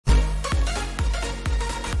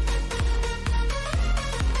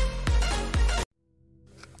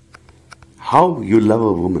how you love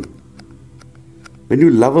a woman. When you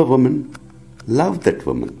love a woman, love that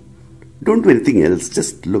woman. Don't do anything else.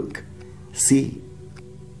 Just look, see,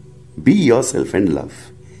 be yourself and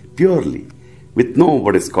love purely, with no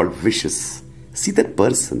what is called wishes. See that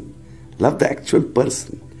person. Love the actual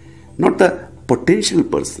person, not the potential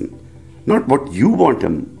person, not what you want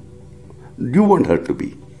her to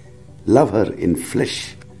be. Love her in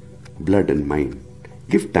flesh, blood and mind.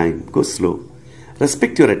 Give time, go slow.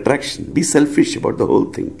 Respect your attraction. Be selfish about the whole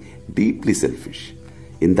thing. Deeply selfish.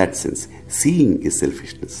 In that sense, seeing is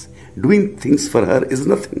selfishness. Doing things for her is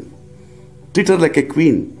nothing. Treat her like a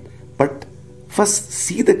queen. But first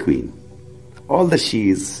see the queen. All that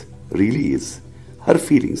she is, really is. Her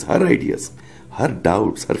feelings, her ideas, her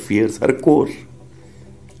doubts, her fears, her core.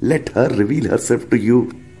 Let her reveal herself to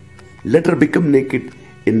you. Let her become naked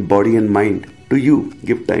in body and mind to you.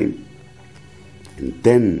 Give time. And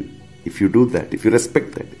then, if you do that, if you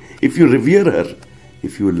respect that, if you revere her,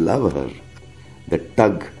 if you love her, the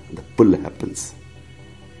tug, the pull happens.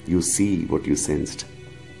 You see what you sensed.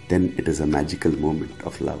 Then it is a magical moment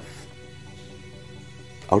of love.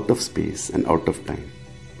 Out of space and out of time.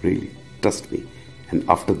 Really, trust me. And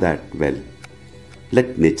after that, well,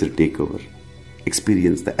 let nature take over.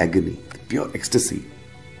 Experience the agony, the pure ecstasy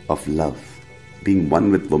of love, being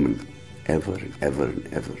one with woman, ever and ever and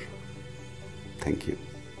ever. Thank you.